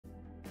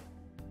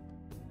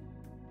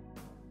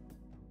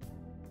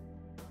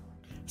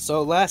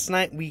So last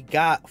night we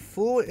got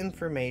full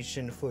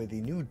information for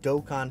the new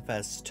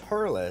Dokkanfest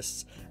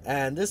Turles,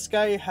 and this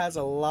guy has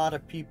a lot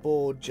of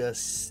people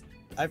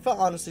I felt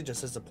honestly just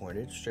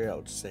disappointed, straight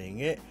out saying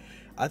it.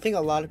 I think a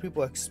lot of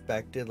people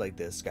expected like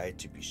this guy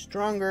to be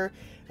stronger,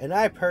 and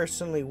I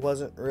personally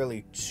wasn't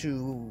really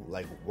too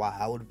like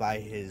wowed by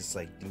his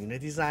like unit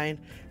design.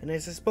 And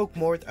as I spoke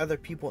more with other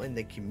people in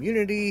the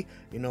community,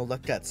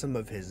 looked at some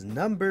of his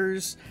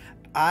numbers,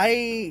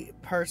 I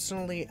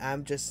personally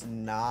am just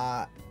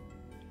not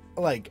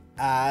like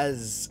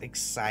as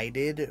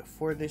excited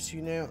for this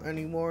unit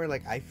anymore.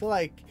 Like, I feel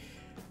like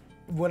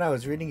when I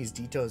was reading his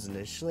details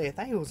initially, I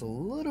thought he was a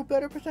little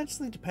better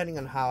potentially, depending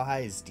on how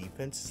high his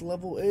defense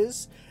level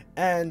is.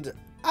 And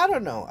I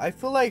don't know, I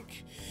feel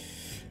like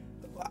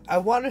I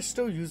want to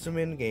still use him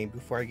in game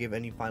before I give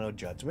any final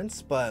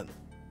judgments, but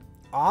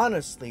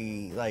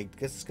honestly, like,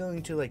 it's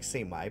going to like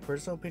say my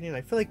personal opinion.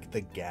 I feel like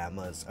the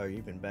gammas are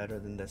even better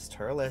than this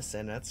Turles,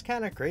 and that's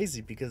kind of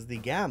crazy because the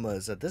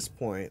gammas at this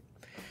point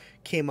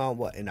came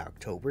out in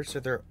October, so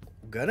they're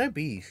gonna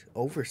be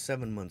over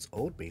 7 months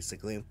old,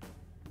 basically,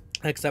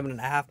 like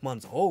 7.5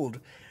 months old.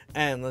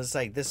 And it's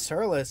like this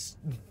Turles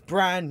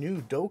brand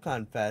new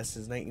Dokkanfest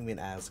is not even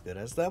as good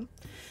as them.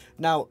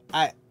 Now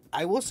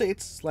I will say,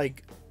 it's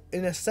like,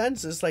 in a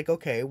sense, it's like,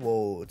 okay,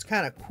 well, it's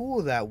kind of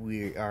cool that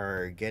we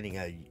are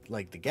getting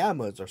like the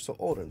gammas are so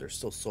old and they're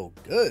still so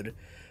good.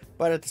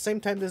 But at the same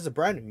time, there's a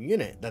brand new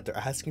unit that they're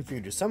asking for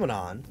you to summon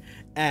on.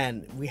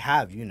 And we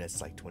have units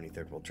like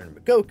 23rd World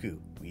Tournament Goku.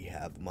 We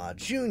have Ma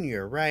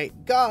Jr., right?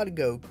 God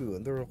Goku.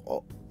 And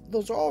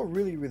those are all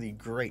really, really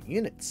great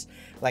units.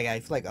 Like, I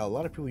feel like a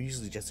lot of people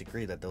usually just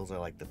agree that those are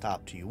like the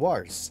top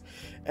TURs.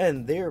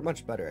 And they're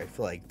much better, I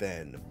feel like,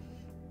 than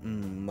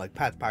like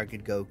Path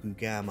Pocket Goku,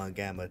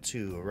 Gamma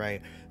 2,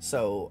 right?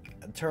 So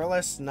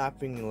Turles not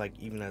being like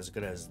even as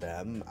good as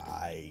them,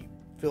 I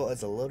feel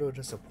is a little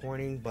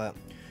disappointing. But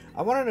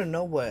I wanted to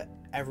know what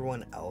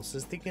everyone else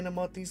is thinking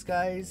about these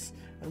guys.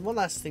 And one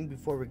last thing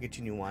before we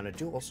continue on, I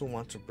do also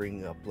want to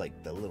bring up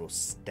like the little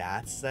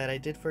stats that I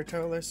did for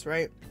Turles,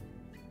 right?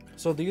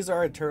 So these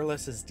are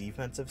Turles'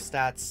 defensive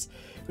stats.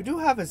 We do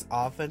have his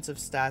offensive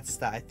stats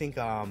that I think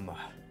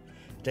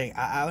dang,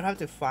 I would have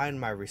to find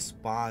my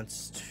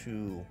response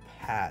to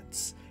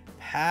Pat's.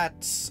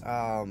 Pat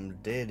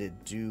did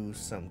do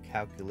some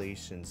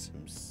calculations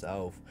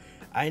himself.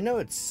 I know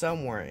it's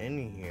somewhere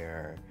in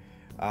here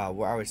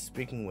where I was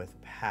speaking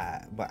with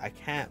Pat, but I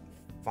can't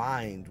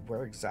find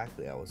where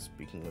exactly I was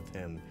speaking with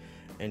him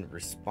in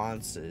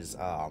responses.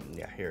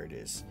 Yeah, here it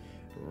is,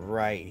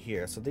 right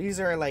here. So these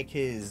are like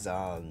his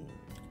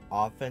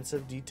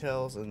offensive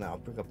details, and I'll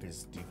bring up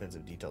his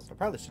defensive details. I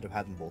probably should have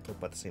had them both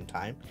up at the same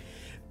time,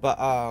 but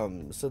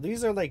so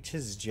these are like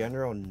his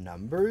general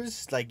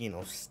numbers, like,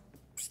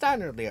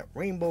 standardly at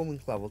Rainbow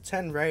Link level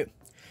 10, right?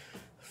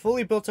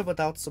 Fully built up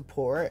without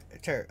support.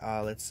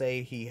 Let's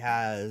say he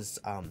has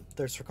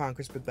Thirst for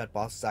Conquest Big Bad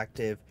Boss is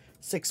active,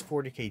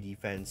 640k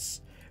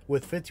defense.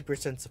 With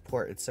 50%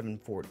 support, it's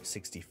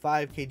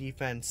 765k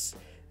defense.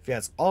 If he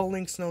has all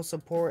links no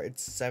support,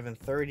 it's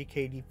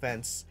 730k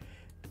defense.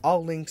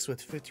 All links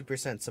with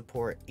 50%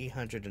 support,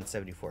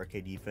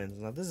 874k defense.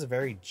 Now this is a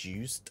very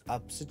juiced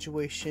up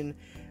situation,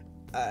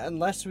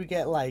 unless we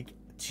get like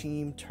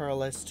Team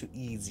Turles to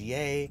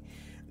EZA,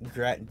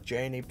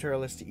 J-Nape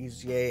Turles to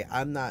EZA.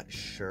 I'm not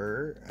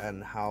sure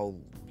on how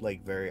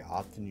like very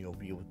often you'll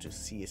be able to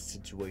see a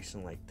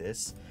situation like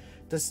this.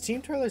 Does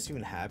Team Turles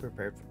even have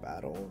Prepared for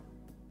Battle?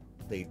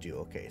 They do.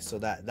 Okay, so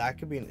that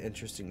could be an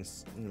interesting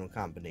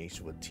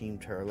combination with Team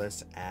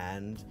Turles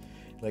and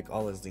like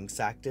all his links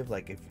active.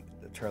 Like if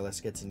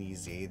Turles gets an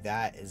EZA,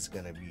 that is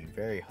going to be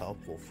very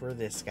helpful for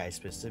this guy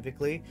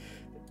specifically,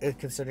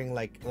 considering,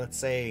 like, let's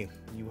say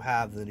you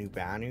have the new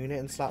banner unit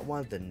in slot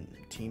 1, then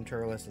Team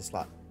Turles in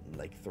slot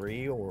like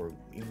 3, or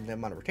even the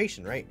amount of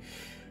rotation, right?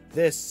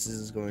 This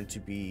is going to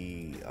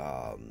be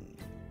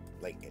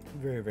like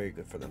very, very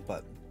good for them.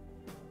 But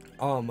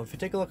if you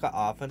take a look at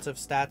offensive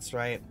stats,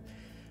 right,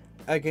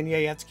 again, yeah,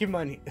 you have to keep in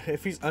mind,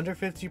 if he's under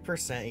 50%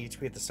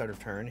 HP at the start of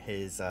turn,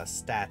 his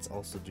stats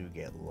also do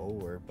get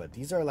lower. But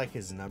these are like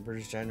his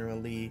numbers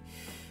generally.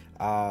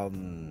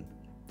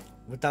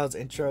 Without his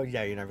intro,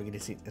 yeah, you're never going to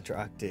see intro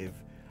active.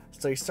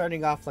 So he's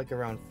starting off like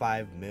around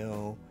 5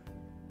 mil.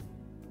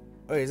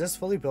 Oh, is this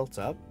fully built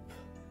up?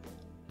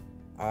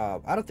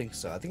 I don't think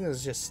so. I think it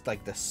was just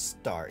like the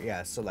start.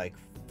 Yeah, so like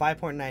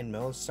 5.9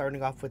 mil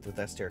starting off with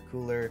STR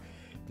Cooler.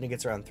 And he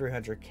gets around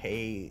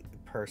 300k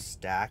per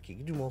stack. You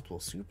can do multiple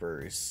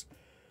supers.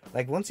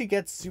 Like, once he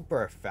gets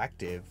super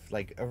effective,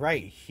 like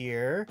right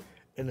here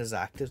in his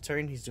active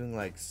turn, he's doing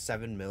like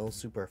 7 mil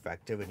super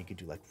effective, and he could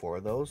do like 4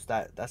 of those.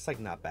 That's like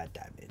not bad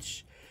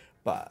damage.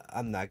 But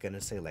I'm not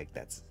gonna say like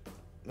that's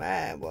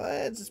well,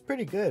 it's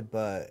pretty good,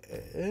 but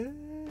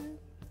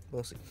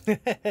we'll see.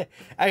 It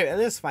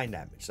is fine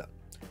damage, so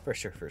for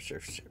sure.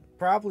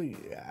 Probably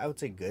I would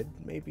say good,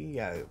 maybe.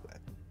 Yeah,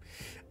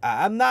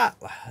 I'm not,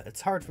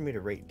 it's hard for me to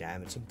rate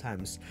damage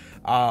sometimes,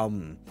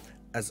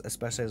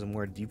 especially as a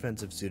more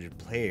defensive suited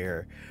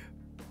player.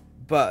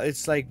 But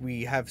it's like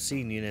we have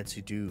seen units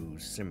who do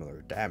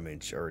similar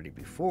damage already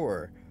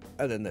before,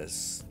 and then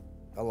this,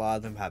 a lot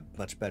of them have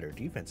much better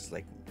defenses.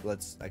 Like,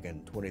 let's,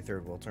 again,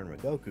 23rd World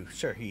Tournament Goku,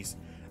 sure, he's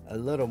a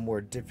little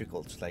more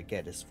difficult to like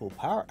get his full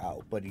power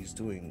out, but he's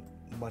doing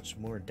much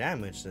more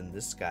damage than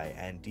this guy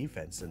and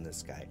defense than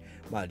this guy.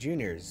 Ma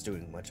Jr. is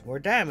doing much more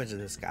damage than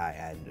this guy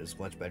and is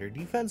much better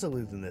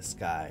defensively than this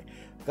guy.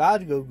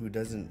 God Goku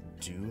doesn't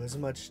do as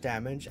much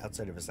damage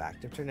outside of his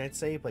active turn, I'd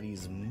say, but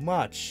he's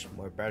much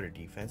more better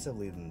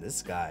defensively than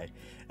this guy,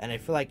 and I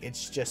feel like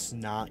it's just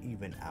not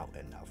even out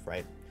enough,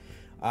 right?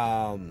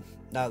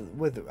 Now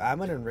with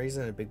Amon and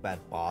Raisin and Big Bad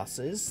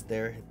Bosses,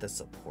 they're the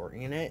support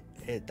unit.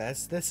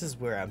 This is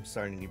where I'm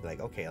starting to be like,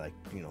 okay, like,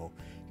 you know,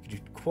 you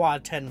do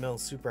quad 10 mil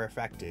super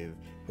effective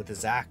with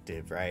his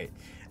active, right?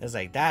 It's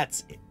like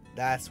that's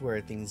where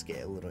things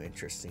get a little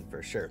interesting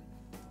for sure.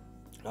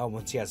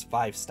 Once he has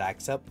 5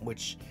 stacks up,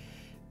 which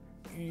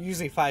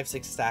usually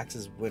 5-6 stacks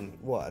is when,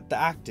 well, the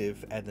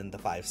active, and then the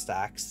 5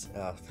 stacks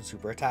for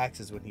super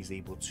attacks is when he's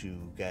able to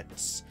get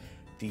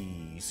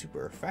the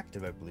super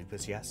effective, I believe,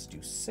 because he has to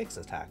do 6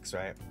 attacks,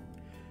 right?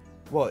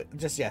 Well,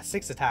 just, yeah,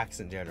 6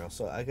 attacks in general,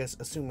 so I guess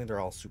assuming they're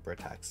all super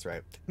attacks,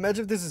 right?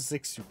 Imagine if this is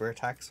 6 super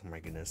attacks, oh my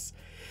goodness.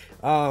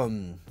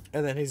 And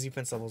then his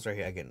defense levels right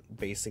here, again,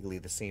 basically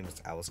the same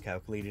as I was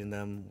calculating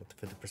them, with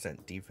the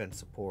 50% defense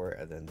support,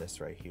 and then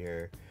this right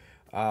here.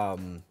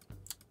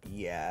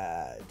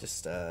 Yeah,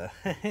 just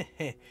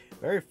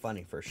very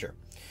funny for sure.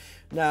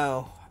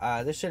 Now,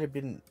 this should have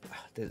been,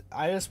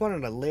 I just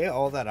wanted to lay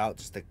all that out,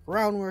 just the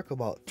groundwork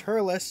about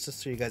Turles, just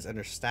so you guys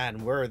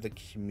understand where the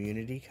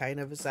community kind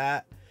of is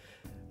at.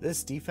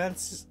 This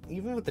defense,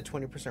 even with the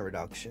 20%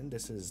 reduction,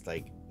 this is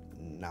like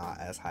not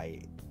as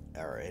high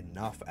or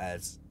enough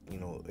as,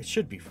 you know, it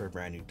should be for a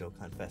brand new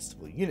Dokkan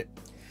Festival unit.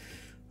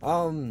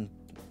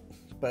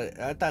 But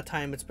at that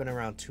time, it's been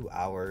around 2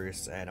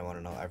 hours, and I want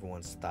to know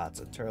everyone's thoughts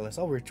on Turles.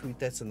 I'll retweet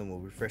this, and then we'll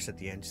refresh at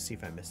the end to see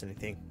if I missed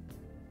anything.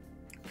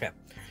 Okay.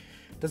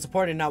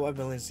 Disappointed not what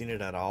villains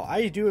needed at all.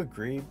 I do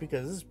agree,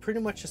 because this is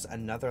pretty much just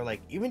another,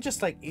 like, even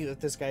just like if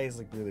this guy is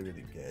like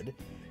really good,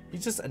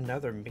 he's just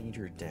another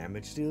major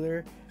damage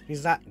dealer.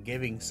 He's not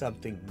giving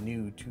something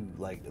new to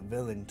like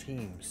villain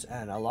teams,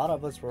 and a lot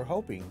of us were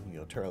hoping, you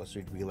know, Turles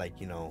would be like,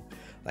 you know,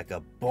 like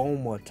a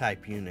Boma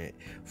type unit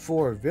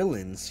for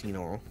villains. You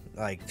know,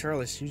 like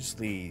Turles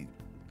usually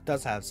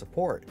does have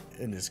support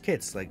in his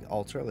kits, like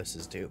all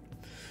Turleses do,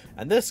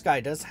 and this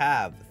guy does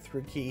have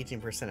 3 key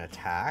 18%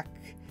 attack.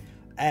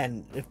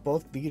 And if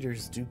both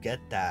leaders do get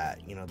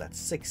that, you know, that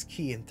 6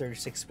 key and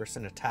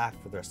 36%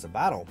 attack for the rest of the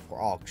battle for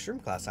all extreme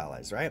class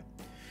allies, right?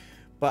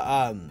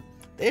 But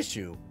the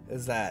issue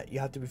is that you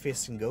have to be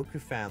facing Goku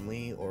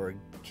family or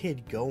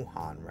Kid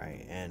Gohan,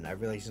 right? And I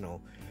realize, you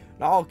know,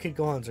 not all Kid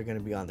Gohans are going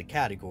to be on the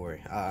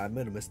category. I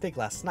made a mistake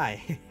last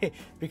night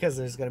because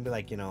there's going to be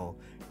like, you know,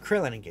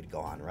 Krillin and Kid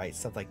Gohan, right?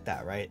 Stuff like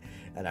that, right?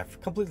 And I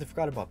completely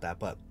forgot about that.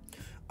 But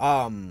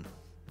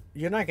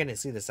you're not going to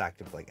see this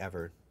active like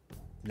ever.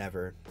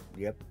 Never.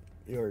 Yep.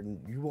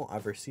 You won't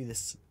ever see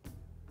this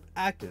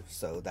active,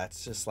 so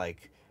that's just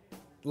like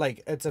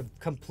it's a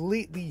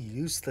completely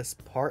useless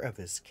part of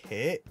his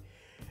kit,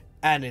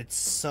 and it's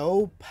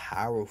so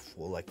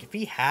powerful. Like if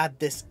he had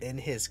this in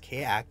his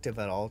kit active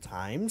at all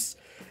times,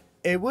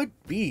 it would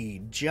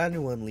be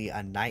genuinely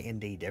a night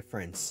and day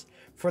difference.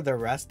 For the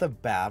rest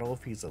of battle,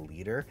 if he's a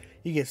leader,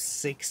 he gives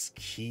 6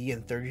 key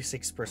and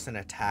 36%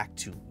 attack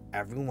to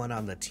everyone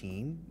on the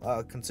team,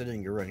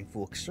 considering you're running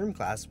full extreme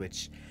class,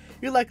 which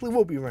you likely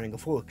will be running a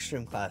full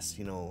extreme class,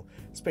 you know,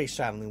 space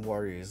traveling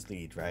warriors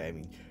lead, right? I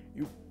mean,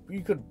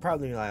 you could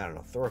probably, I don't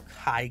know, throw a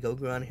high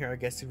Goku on here, I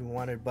guess, if you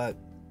wanted, but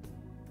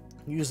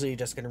usually you're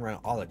just gonna run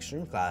all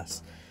extreme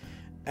class.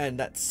 And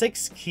that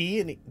 6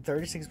 key and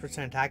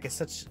 36% attack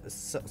is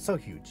so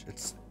huge.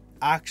 It's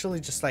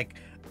actually just like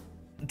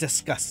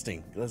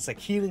disgusting. It's like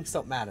healings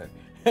don't matter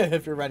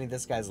if you're running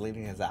this guy's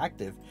leading as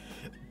active,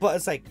 but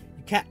it's like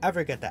you can't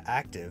ever get that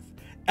active.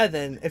 And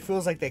then it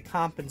feels like they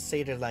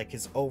compensated like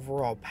his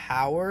overall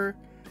power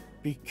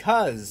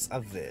because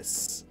of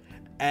this,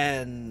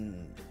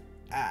 and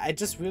it's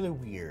just really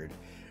weird.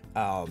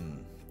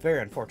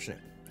 Very unfortunate.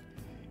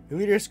 The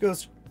leader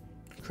skills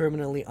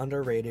criminally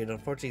underrated.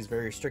 Unfortunately, he's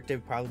very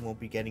restrictive. Probably won't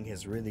be getting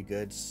his really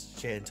good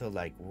shit until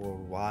like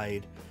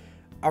worldwide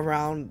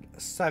around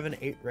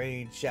 7-8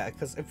 range. Yeah,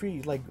 because if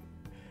we like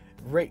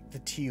rate the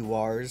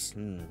TURs,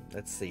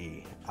 let's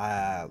see,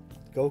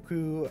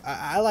 Goku,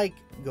 I like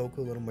Goku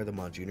a little more than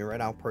Ma Jr. right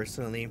now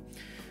personally.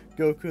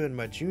 Goku and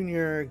Ma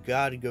Jr.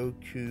 God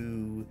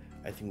Goku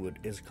I think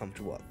is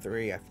comfortable at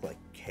 3. I feel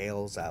like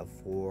Kale's at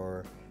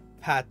 4.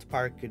 Pat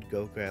Park could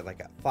Goku at like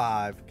at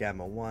 5,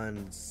 Gamma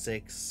 1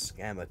 6,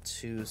 Gamma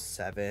 2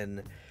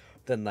 7.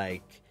 Then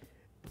like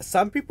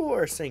some people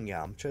are saying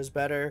Yamcha's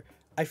better.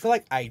 I feel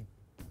like I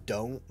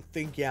don't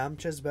think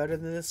Yamcha's better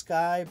than this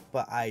guy,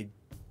 but I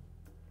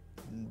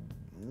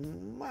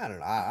don't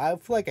know. I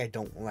feel like I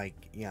don't like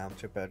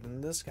Yamcha better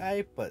than this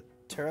guy, but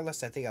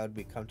Turles, I think I would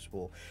be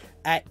comfortable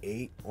at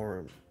 8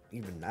 or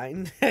even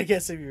 9, I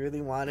guess, if you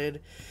really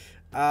wanted.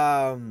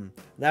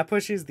 That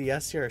pushes the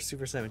STR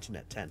Super 17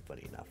 at 10,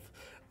 funny enough,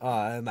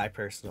 in my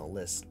personal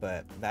list,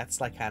 but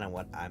that's like kind of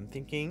what I'm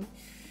thinking.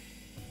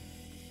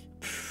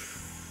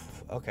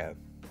 Okay.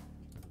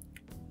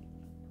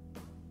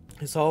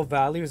 His whole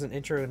value is an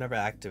intro never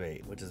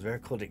activate, which is very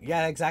cool.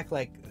 Yeah, exactly.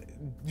 Like,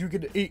 you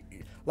could,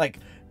 like,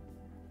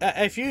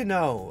 if you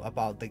know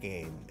about the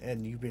game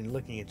and you've been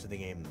looking into the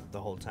game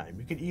the whole time,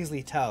 you could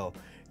easily tell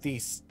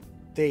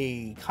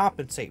they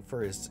compensate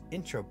for his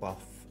intro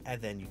buff,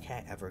 and then you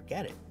can't ever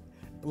get it.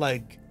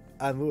 Like,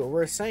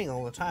 we're saying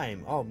all the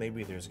time, oh,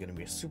 maybe there's going to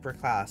be a super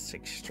class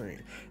extreme,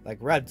 like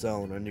Red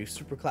Zone, or new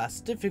super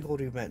class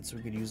difficulty events.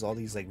 We could use all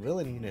these like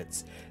villain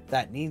units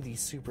that need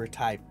these super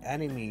type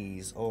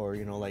enemies, or,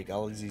 you know, like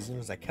all these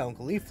units like Kel and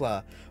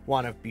Caulifla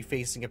want to be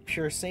facing a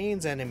pure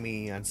Saiyans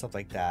enemy and stuff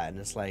like that. And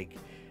it's like,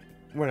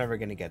 we're never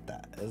going to get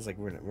that. It's like,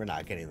 we're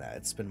not getting that.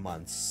 It's been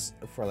months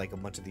for like a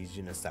bunch of these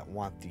units that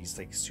want these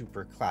like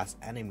super class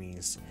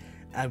enemies,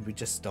 and we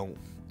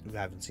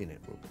haven't seen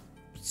it.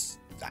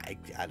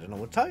 I don't know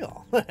what to tell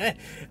y'all.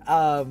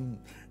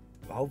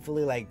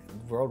 Hopefully like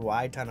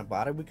worldwide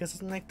Tanabata we get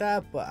something like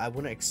that, but I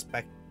wouldn't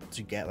expect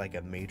to get like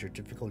a major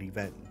difficulty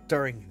event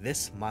during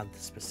this month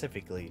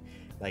specifically,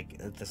 like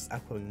this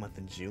upcoming month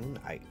in June.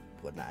 I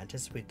would not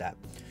anticipate that.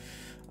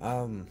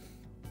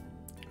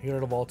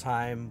 Unit of all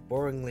time,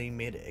 boringly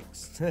made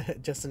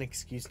just an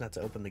excuse not to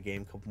open the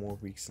game a couple more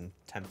weeks and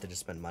tempted to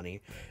spend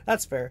money.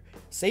 That's fair.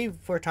 Save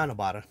for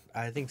Tanabata.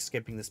 I think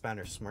skipping this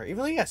banner is smart.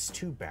 Even though he has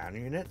 2 banner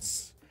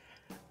units,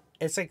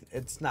 it's like,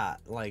 it's not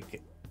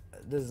like,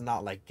 this is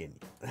not like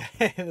Ginyu.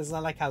 It's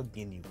not like how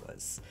Ginyu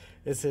was.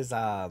 This is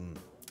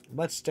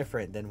much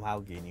different than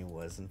how Ginyu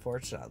was,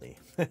 unfortunately.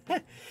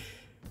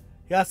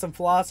 He has some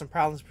flaws and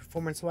problems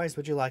performance wise.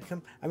 Would you like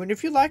him? I mean,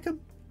 if you like him,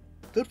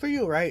 good for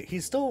you, right?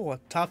 He's still a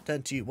top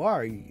 10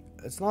 TUR.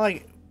 It's not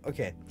like,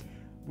 okay,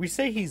 we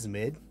say he's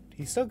mid,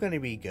 he's still going to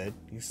be good.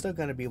 He's still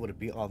going to be able to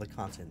beat all the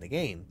content in the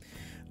game.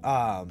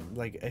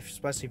 Like,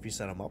 especially if you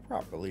set him up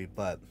properly,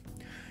 but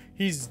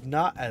he's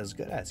not as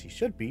good as he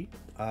should be.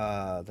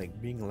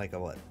 Like being like a,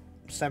 what,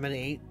 7,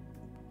 8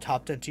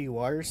 top 10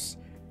 TURs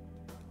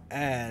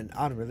and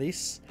on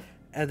release.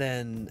 And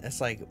then it's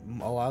like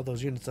a lot of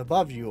those units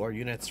above you are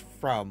units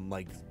from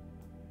like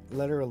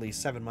literally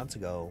 7 months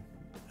ago.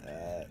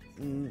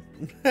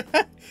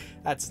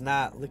 That's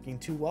not looking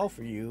too well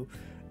for you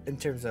in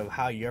terms of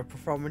how your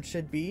performance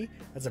should be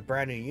as a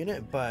brand new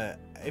unit. But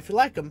if you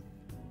like him,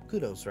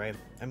 kudos, right?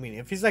 I mean,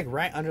 if he's like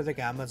right under the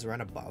Gammas,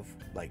 right above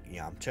like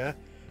Yamcha,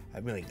 I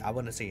mean, like, I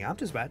wouldn't say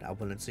Yamcha's bad, I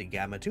wouldn't say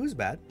Gamma 2 is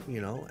bad,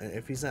 you know.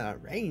 If he's in a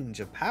range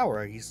of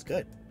power, he's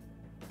good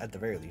at the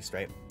very least,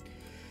 right?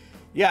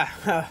 Yeah.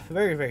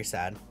 Very, very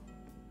sad.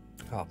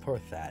 Oh, poor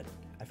Thad.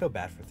 I feel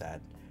bad for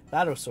Thad.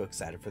 Thad was so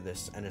excited for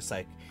this, and it's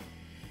like,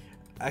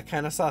 I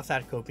kind of saw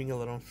Thad coping a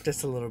little,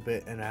 just a little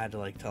bit, and I had to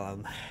like tell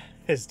him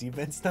his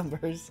defense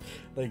numbers,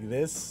 like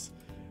this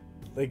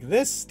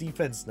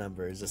defense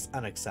number is just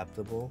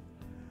unacceptable.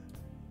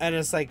 And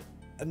it's like,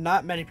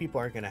 not many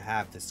people are gonna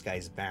have this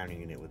guy's banner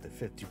unit with a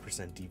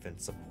 50%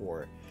 defense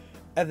support.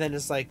 And then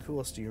it's like, who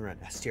else do you run?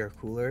 STR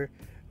Cooler,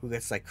 who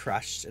gets like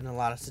crushed in a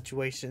lot of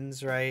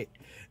situations, right?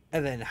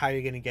 And then how are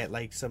you gonna get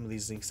like some of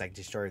these links like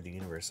Destroy the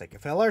Universe? Like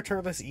if LR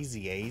Turles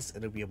Easy A's,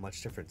 it'll be a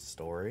much different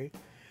story.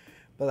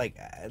 But like,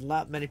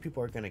 not many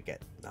people are gonna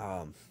get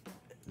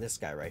this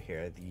guy right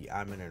here, the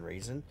Almond and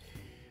Raisin.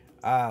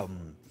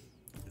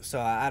 So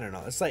I don't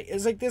know. It's like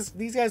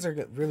these guys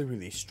are really,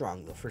 really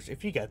strong though. First,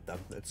 if you get them,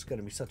 it's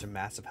gonna be such a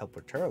massive help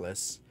with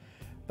Turles.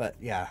 But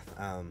yeah,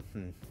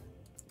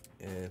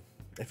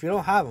 if you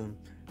don't have them,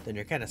 then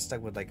you're kind of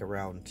stuck with like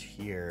around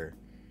here,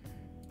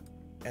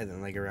 and then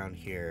like around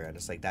here, and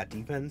it's like that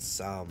defense.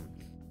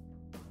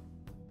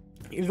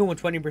 Even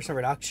with 20%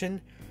 reduction,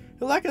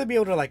 he'll not gonna be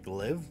able to like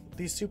live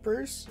these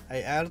supers.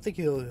 I don't think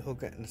he'll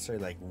get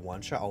necessarily like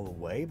one shot all the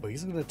way, but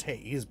he's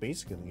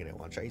basically gonna get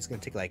one shot. He's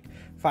gonna take like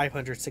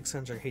 500,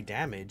 600k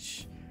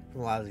damage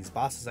from a lot of these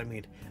bosses. I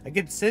mean,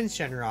 against Sin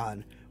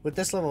Shenron, with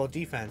this level of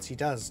defense, he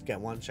does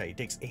get one shot. He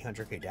takes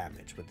 800k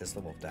damage with this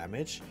level of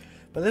damage.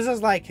 But this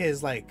is like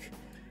his like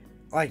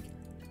I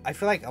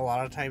feel like a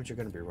lot of times you're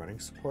gonna be running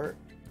support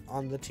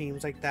on the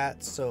teams like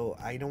that, so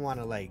I don't want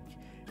to like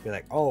be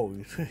like, oh,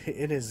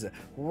 in his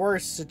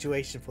worst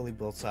situation fully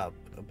built up,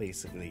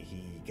 basically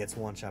he gets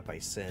one shot by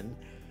Sin,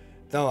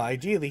 though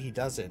ideally he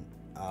doesn't.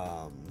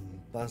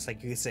 But it's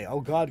like you could say, oh,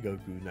 God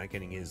Goku not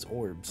getting his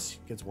orbs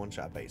gets one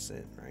shot by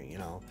Sin, right? You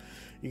know,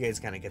 you guys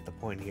kind of get the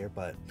point here.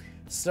 But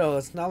still,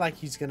 it's not like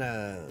he's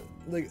gonna,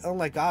 like,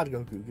 unlike God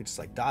Goku, you could just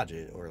like dodge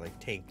it or like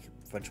tank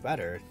much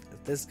better.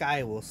 This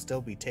guy will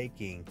still be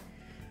taking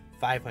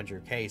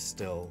 500k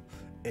still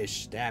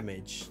ish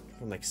damage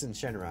from like Sin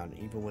Shenron,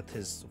 even with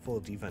his full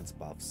defense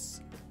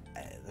buffs.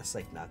 That's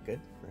like not good,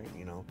 right?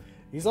 You know,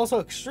 he's also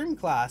extreme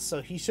class,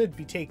 so he should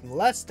be taking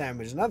less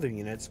damage than other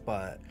units,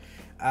 but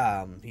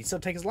he still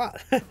takes a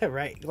lot,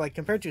 right? Like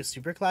compared to a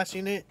super class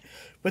unit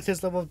with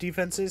his level of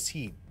defenses,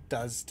 he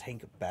does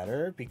tank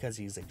better because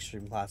he's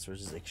extreme class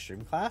versus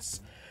extreme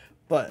class.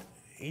 But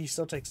he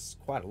still takes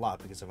quite a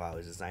lot because of how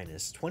his design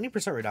is.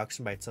 20%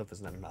 reduction by itself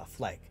is not enough.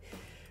 Like,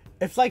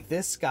 if like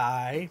this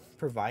guy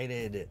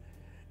provided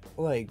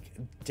like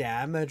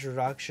damage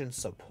reduction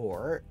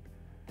support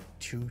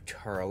to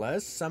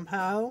Turles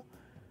somehow,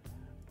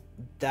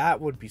 that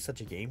would be such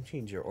a game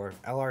changer. Or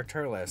if LR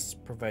Turles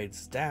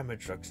provides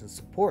damage reduction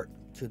support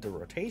to the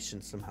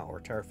rotation somehow, or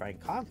Terrifying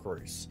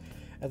Conquerors,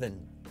 and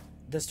then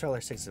this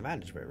Turles takes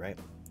advantage of it, right?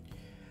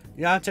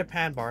 Yamcha,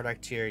 Pan,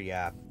 Bardock tier,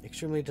 yeah.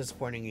 Extremely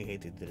disappointing. You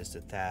hate they did this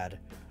to Thad.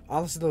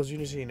 Honestly, those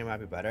units might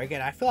be better.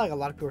 Again, I feel like a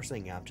lot of people are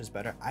saying Yamcha's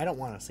better. I don't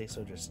want to say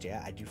so just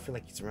yet. I do feel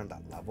like he's around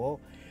that level.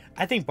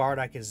 I think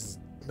Bardock is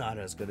not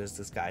as good as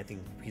this guy. I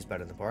think he's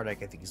better than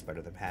Bardock. I think he's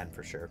better than Pan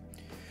for sure.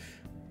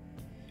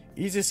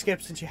 Easy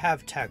skip since you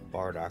have Tech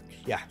Bardock.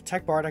 Yeah,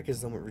 Tech Bardock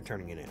is the one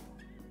returning in it.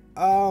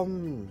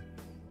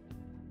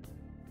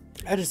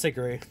 I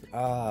disagree.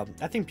 I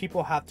think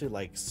people have to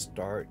like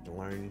start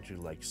learning to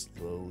like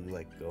slowly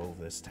let go of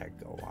this Tech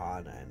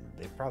Gohan, and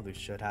they probably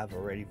should have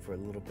already for a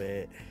little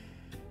bit.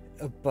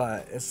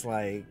 But it's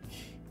like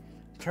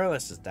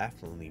Turles is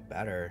definitely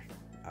better.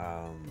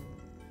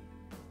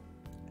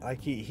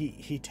 Like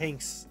he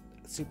tanks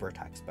super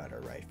attacks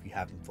better, right? If you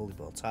have him fully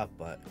built up,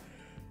 but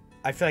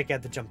I feel like you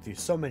have to jump through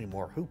so many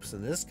more hoops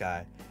than this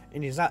guy,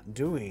 and he's not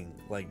doing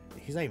like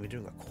he's not even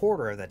doing a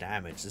quarter of the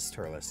damage this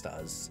Turles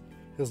does.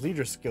 His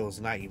leader skill is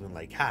not even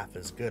like half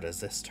as good as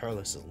this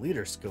Turles'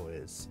 leader skill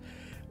is.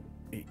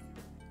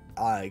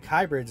 Like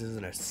Hybrids is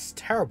in a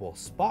terrible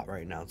spot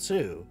right now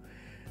too.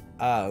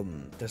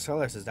 This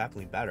Turles is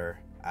definitely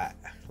better.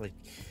 Like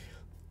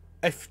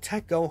if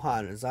Tech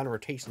Gohan is on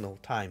rotation the whole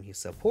time, he's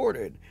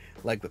supported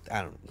like with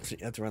I don't know, you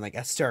have to run like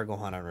Estera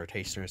Gohan on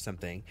rotation or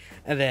something,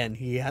 and then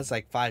he has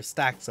like 5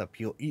 stacks up.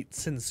 You'll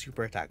send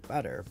super attack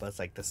better, but it's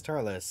like this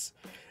Turles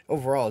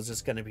overall is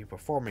just going to be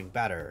performing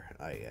better.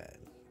 I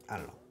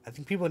don't know. I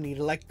think people need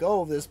to let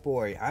go of this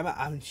boy. I'm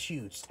a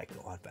huge Tech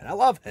Gohan fan. I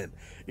love him.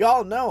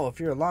 Y'all know if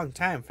you're a long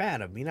time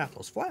fan of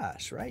Minato's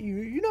Flash, right?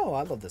 You know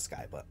I love this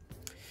guy, but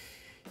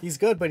he's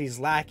good, but he's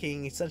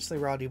lacking. Essentially,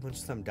 raw even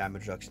some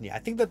damage reduction. Yeah, I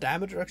think the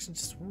damage reduction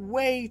is just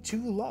way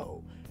too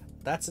low.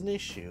 That's an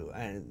issue,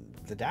 and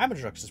the damage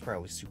reduction is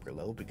probably super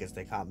low because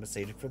they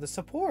compensated for the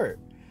support,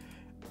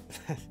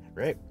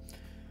 right?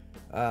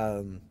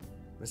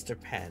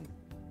 Mr. Penn.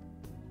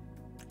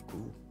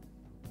 Cool.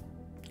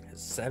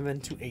 7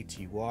 to 8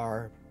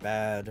 UR,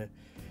 bad.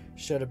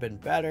 Should have been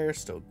better,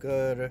 still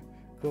good.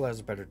 Cool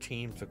has a better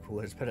team, so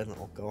Cooler is better than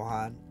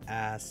Gohan.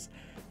 Ass.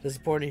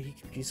 Disappointing,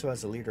 he still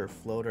has a leader of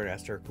Floater and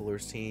Esther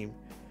Cooler's team.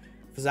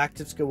 If his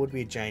active skill would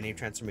be a giant ape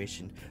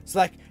transformation. So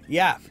like,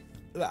 yeah,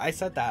 I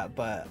said that,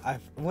 but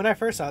when I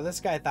first saw this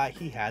guy, I thought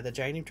he had the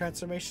giant ape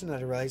transformation, and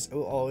I realized,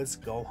 oh, it's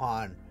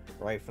Gohan,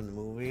 right from the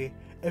movie.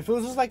 If it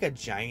was just like a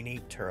giant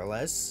ape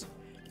Turles,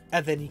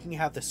 and then he can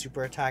have the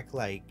super attack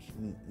like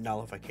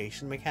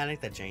nullification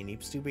mechanic that giant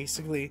apes do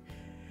basically,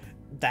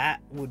 that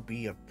would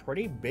be a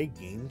pretty big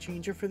game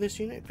changer for this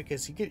unit,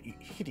 because he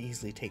could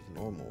easily take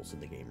normals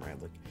in the game,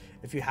 right? Like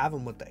if you have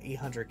him with the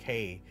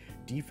 800k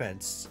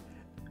defense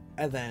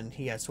and then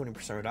he has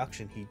 20%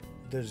 reduction,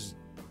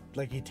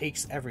 he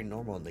takes every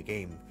normal in the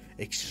game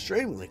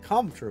extremely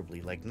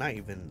comfortably, like not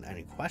even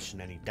any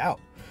question, any doubt.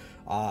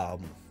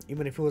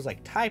 Even if it was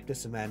like type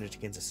disadvantage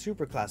against a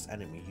super class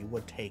enemy, he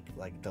would take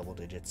like double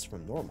digits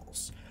from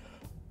normals.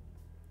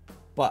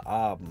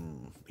 But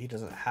he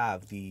doesn't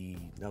have the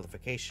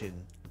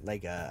nullification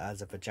like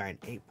as if a giant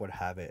ape would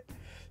have it.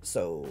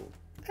 So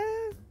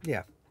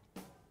yeah.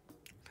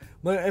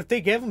 But if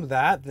they give him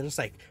that, then it's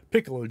like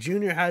Piccolo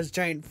Jr. has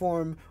giant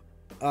form.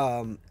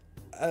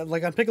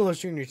 Like on Piccolo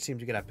Jr.'s team,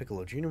 you could have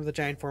Piccolo Jr. with a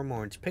giant form,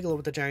 Orange Piccolo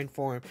with a giant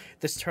form,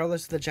 this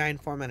Turles with a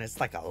giant form, and it's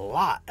like a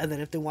lot. And then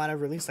if they want to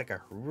release like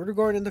a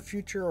Rudegord in the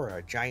future or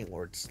a Giant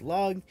Lord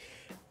Slug,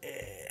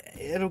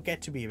 it'll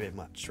get to be a bit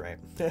much, right?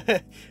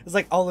 It's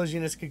like all those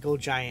units could go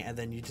giant and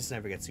then you just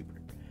never get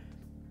super.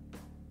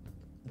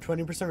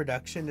 20%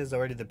 reduction is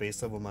already the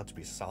base level amount to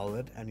be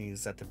solid, and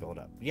he's set to build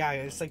up. Yeah,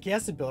 it's like he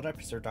has to build up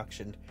his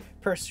reduction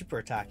per super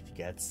attack he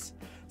gets.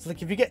 So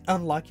like if you get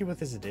unlucky with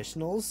his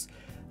additionals,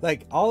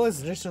 like all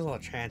his additional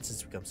chances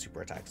to become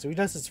super attack. So he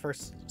does his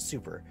first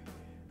super,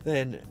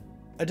 then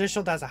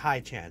additional has a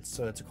high chance,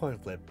 so it's a coin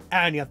flip,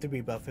 and you have to be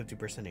above 50%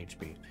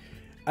 HP.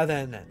 And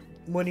then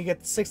when you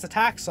get 6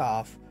 attacks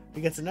off,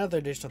 he gets another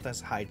additional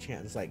that's a high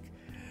chance. Like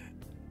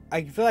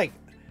I feel like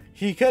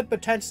he could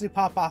potentially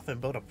pop off and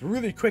build up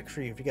really quick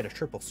for you if you get a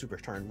triple super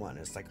turn 1.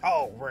 It's like,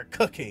 oh, we're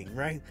cooking,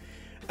 right?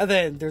 And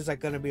then there's like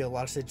gonna be a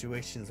lot of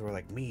situations where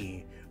like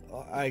me,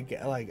 I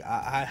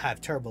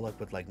have terrible luck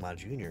with like my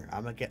junior.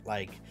 I'm gonna get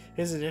like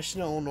his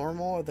additional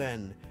normal,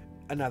 then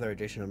another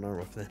additional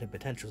normal for the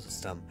potential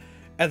system,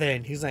 and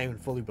then he's not even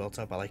fully built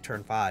up by like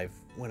turn 5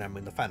 when I'm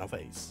in the final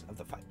phase of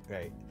the fight,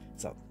 right?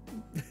 So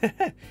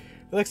it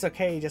looks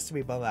okay just to be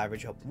above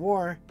average. Hope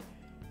more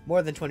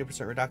than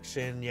 20%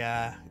 reduction.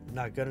 Yeah,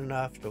 not good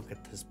enough. Don't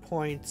get his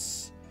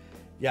points.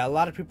 Yeah, a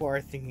lot of people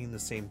are thinking the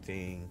same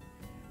thing.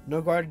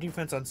 No guard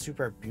defense on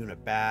super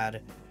unit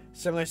bad.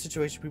 Similar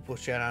situation, people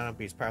shit on him,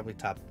 but he's probably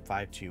top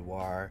 5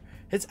 2R.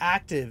 His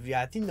active,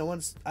 yeah,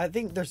 I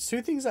think there's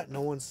two things that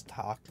no one's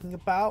talking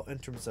about in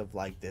terms of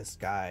like this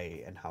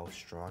guy and how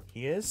strong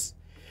he is.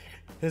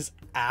 His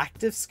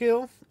active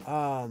skill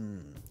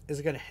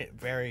is gonna hit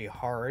very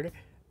hard,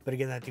 but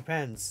again, that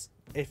depends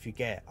if you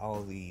get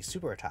all the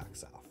super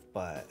attacks off.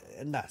 But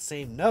in that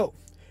same note,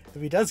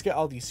 if he does get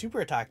all these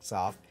super attacks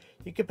off,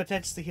 he could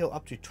potentially heal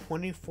up to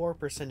 24%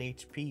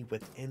 HP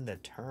within the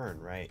turn,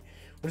 right?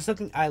 Which is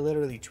something I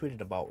literally tweeted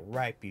about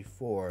right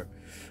before.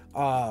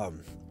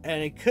 And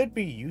it could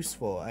be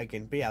useful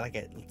again, but yeah, like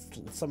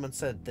someone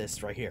said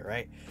this right here,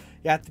 right?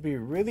 You have to be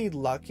really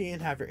lucky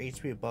and have your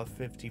HP above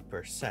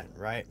 50%,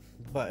 right?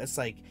 But it's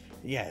like,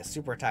 yeah,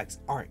 super attacks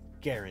aren't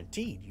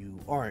guaranteed. You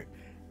aren't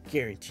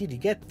guaranteed to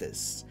get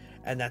this.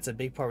 And that's a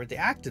big part with the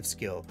active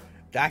skill.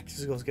 The active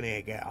skill is going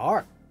to get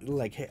hard,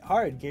 like hit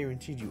hard,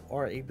 guaranteed. You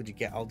are able to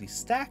get all these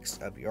stacks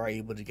up. You are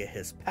able to get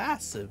his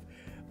passive.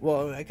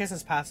 Well, I guess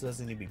his passive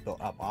doesn't need to be built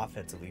up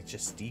offensively,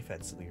 just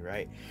defensively,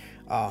 right?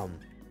 But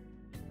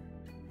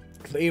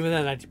even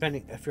then,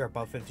 depending if you're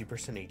above 50%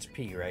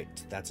 HP, right?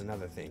 That's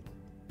another thing.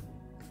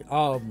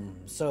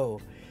 So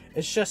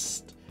it's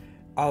just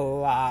a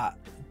lot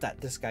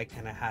that this guy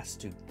kind of has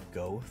to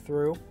go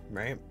through,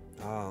 right?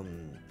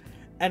 And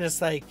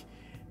it's like,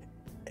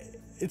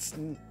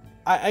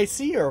 I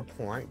see your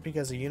point,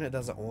 because a unit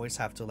doesn't always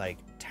have to like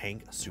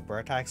tank super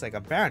attacks. Like a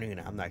Baron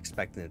unit, I'm not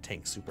expecting to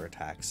tank super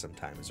attacks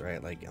sometimes,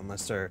 right? Like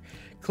unless they're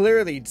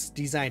clearly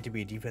designed to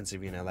be a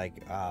defensive unit,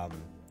 like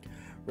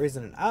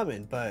Raisin and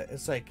Almond. But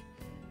it's like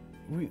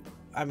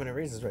I'm gonna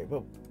raise this right,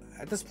 but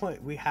at this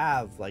point we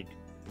have like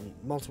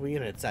multiple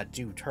units that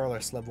do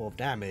Turles level of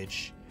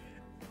damage,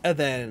 and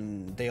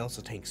then they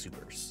also tank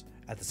supers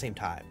at the same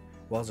time.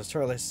 Well, the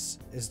Turles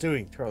is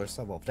doing Turles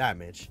level of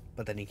damage,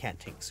 but then he can't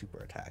tank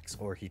super attacks,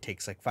 or he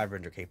takes like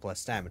 500k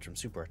plus damage from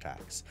super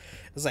attacks.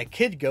 It's like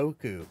Kid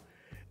Goku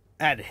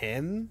at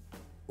him,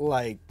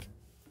 like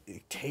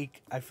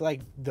I feel like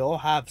they'll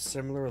have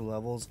similar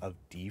levels of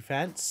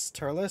defense.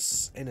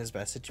 Turles in his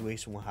best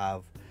situation will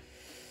have,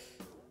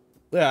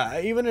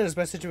 yeah, even in his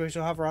best situation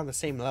will have around the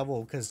same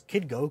level, because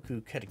Kid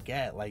Goku could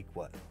get like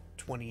what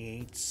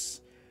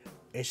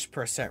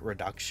 28-ish%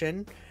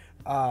 reduction.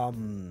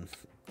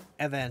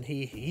 And then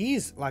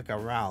he's like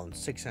around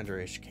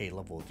 600-ish K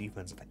level of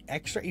defense. Like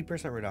extra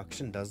 8%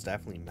 reduction does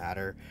definitely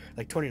matter.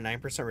 Like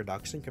 29%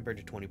 reduction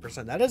compared to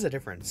 20%. That is a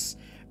difference.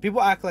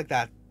 People act like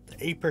that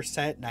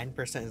 8%,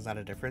 9% is not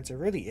a difference. It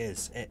really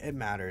is. It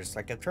matters.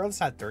 Like if Turles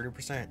had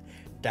 30%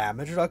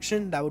 damage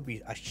reduction, that would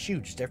be a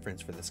huge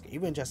difference for this game.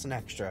 Even just an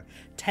extra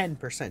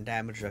 10%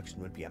 damage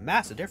reduction would be a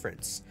massive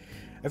difference.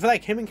 I feel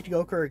like him and Kid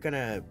Goku are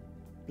gonna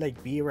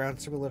like be around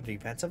similar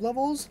defensive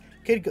levels.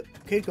 Kid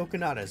Goku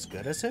not as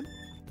good as him.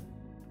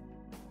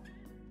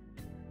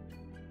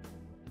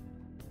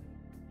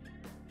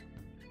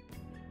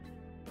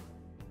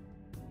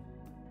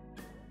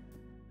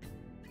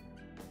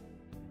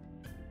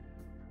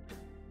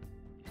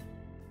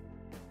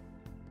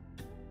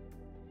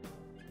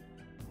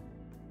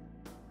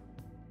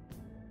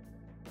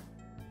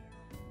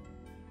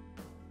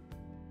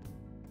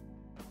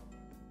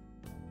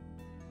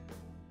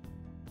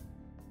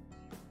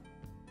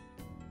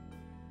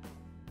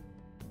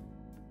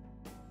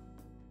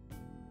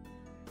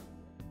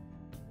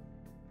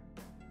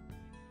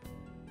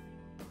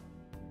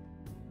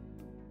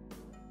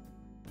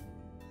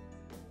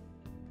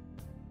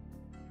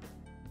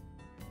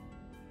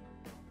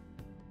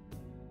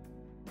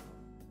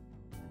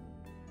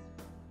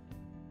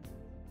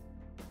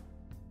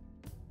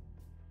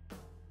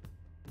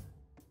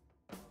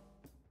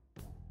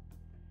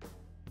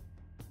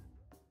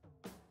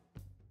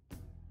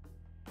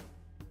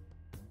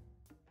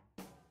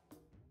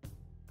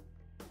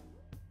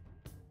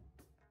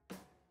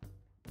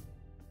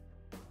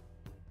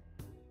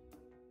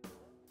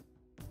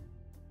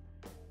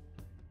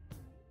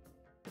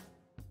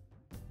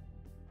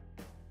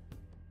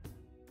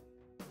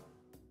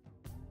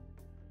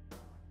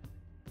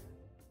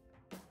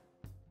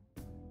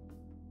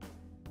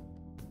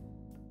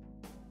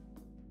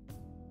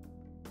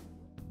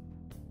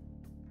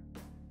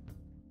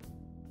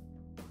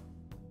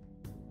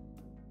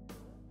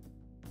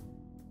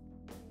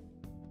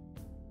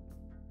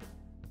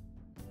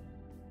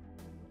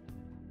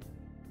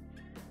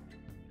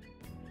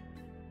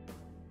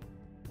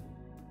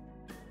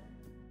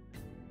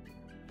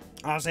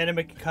 Honestly, I didn't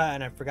make a cut,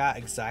 and I forgot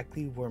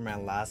exactly where my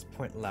last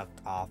point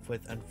left off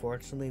with,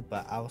 unfortunately.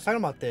 But I was talking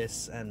about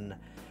this, and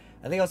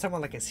I think I was talking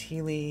about like his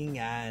healing,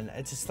 and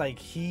it's just like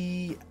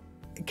he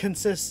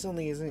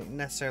consistently isn't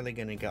necessarily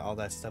going to get all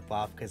that stuff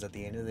off, because at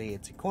the end of the day,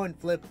 it's a coin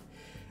flip.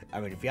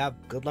 I mean, if you have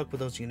good luck with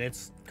those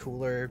units,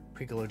 Cooler,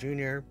 Piccolo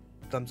Jr.,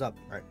 thumbs up,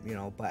 right? You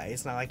know, but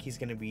it's not like he's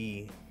going to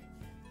be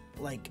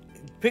like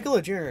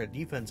Piccolo Jr.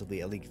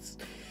 defensively, at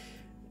least.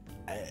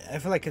 I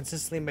feel like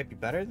consistently might be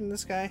better than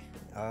this guy,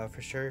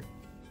 for sure.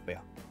 But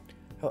yeah,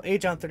 he'll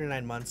age on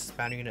 39 months.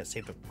 Bounty unit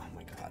saved up. Oh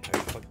my god.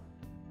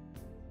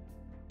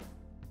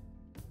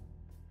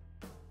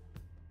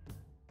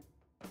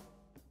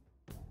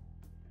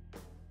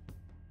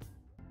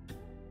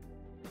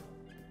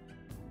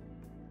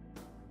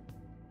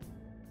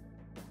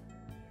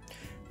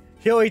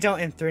 He only dealt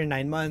in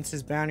 39 months.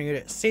 His battle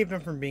unit saved him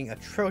from being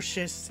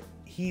atrocious.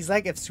 He's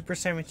like if Super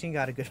 17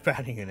 got a good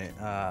battle unit.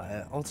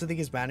 I also think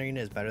his battle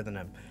unit is better than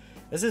him.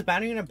 Is his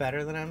battle unit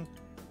better than him?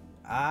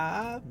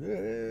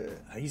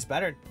 He's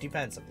better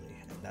defensively.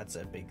 That's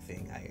a big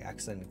thing. I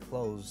accidentally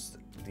closed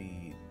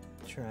the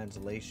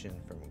translation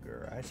from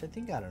Garage. I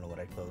don't know what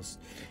I closed.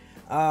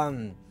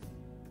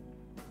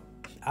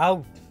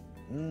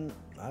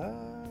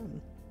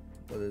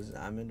 What is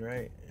Amon,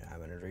 right?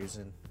 Amon and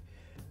Reason.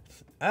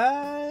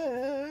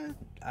 I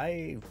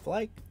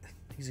like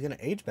he's gonna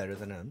age better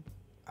than him.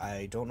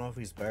 I don't know if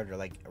he's better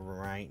like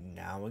right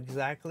now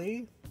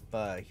exactly,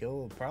 but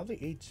he'll probably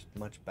age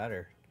much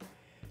better.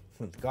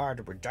 With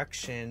guard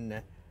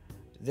reduction,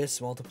 this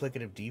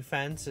multiplicative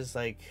defense is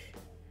like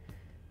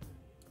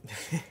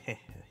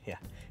yeah,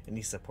 and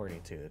he's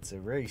supporting too. It's a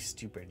very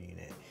stupid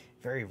unit.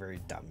 Very, very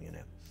dumb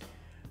unit.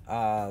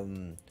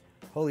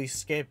 Holy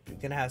Skip,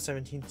 gonna have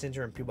 17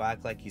 Cinder and people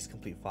act like he's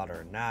complete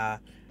fodder. Nah,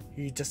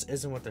 he just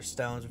isn't with their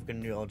stones. We're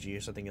gonna do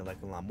LG, so I think you'll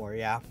like him a lot more.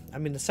 Yeah, I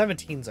mean the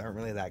 17s aren't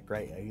really that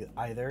great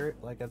either,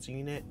 like as a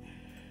unit.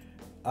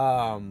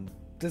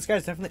 This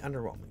guy's definitely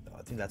underwhelming though.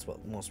 I think that's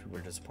what most people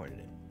are disappointed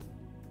in.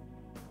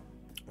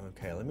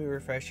 Okay, let me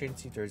refresh here and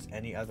see if there's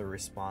any other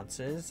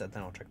responses, and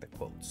then I'll check the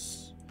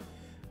quotes.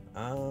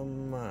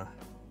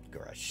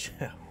 Gosh,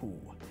 who?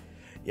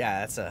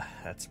 Yeah,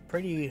 that's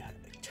pretty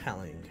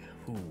telling.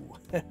 Who?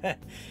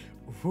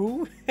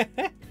 Who?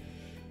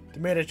 They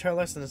made a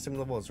Turles in the same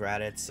level as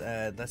Raditz.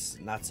 Let's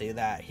not say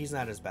that. He's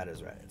not as bad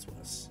as Raditz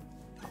was.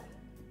 No.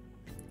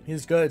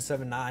 He's good,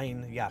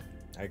 7-9. Yeah,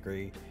 I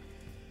agree.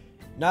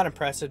 Not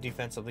impressive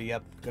defensively.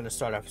 Yep. Gonna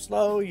start off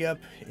slow.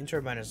 Yep.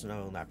 Intro minus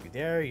no not be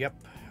there. Yep.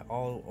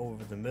 All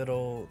over the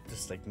middle,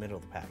 just like middle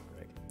of the pack,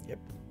 right? Yep.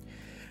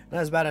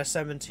 Not as bad as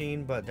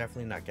 17, but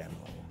definitely not Gamma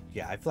level.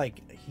 Yeah, I feel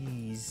like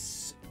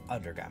he's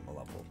under Gamma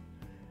level.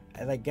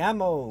 And like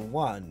Gamma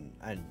 1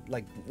 and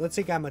like let's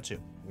say Gamma 2,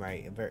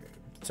 right? Very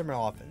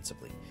similar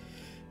offensively.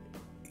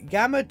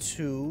 Gamma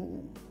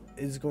 2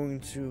 is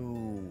going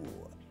to,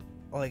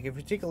 like, if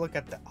you take a look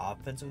at the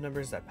offensive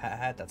numbers that Pat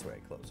had, that's where I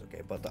close.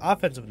 Okay, but the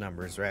offensive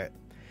numbers, right?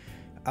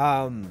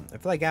 I feel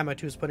like Gamma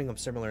 2 is putting up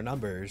similar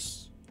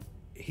numbers.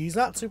 He's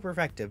not super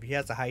effective. He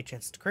has a high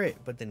chance to crit,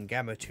 but then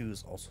Gamma 2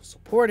 is also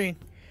supporting.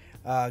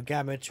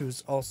 Gamma 2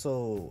 is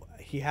also,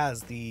 he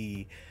has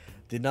the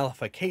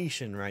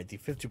nullification, right? The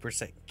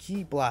 50%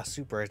 Ki Blast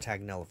super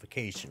attack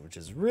nullification, which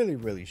is really,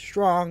 really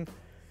strong.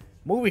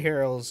 Movie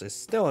Heroes is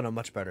still in a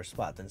much better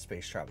spot than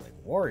Space Traveling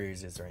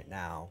Warriors is right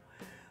now.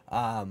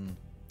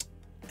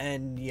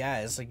 And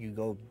yeah, it's like you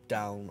go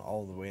down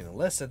all the way in the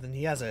list, and then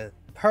he has a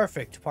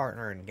perfect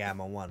partner in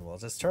Gamma 1. Well,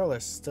 this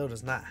Turles still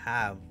does not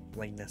have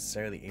like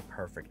necessarily a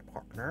perfect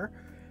partner.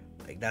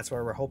 Like that's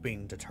where we're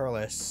hoping the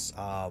Turles,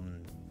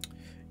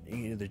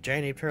 either the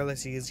Giant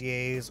Turles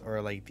EZAs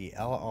or like the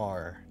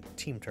LR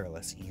Team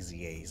Turles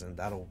EZAs, and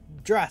that'll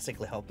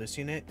drastically help this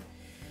unit.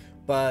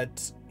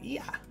 But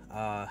yeah,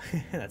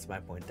 that's my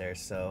point there.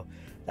 So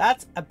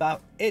that's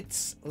about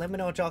it. Let me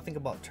know what y'all think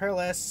about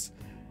Turles.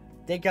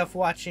 Thank y'all for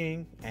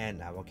watching,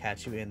 and I will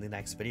catch you in the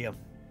next video.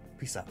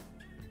 Peace out.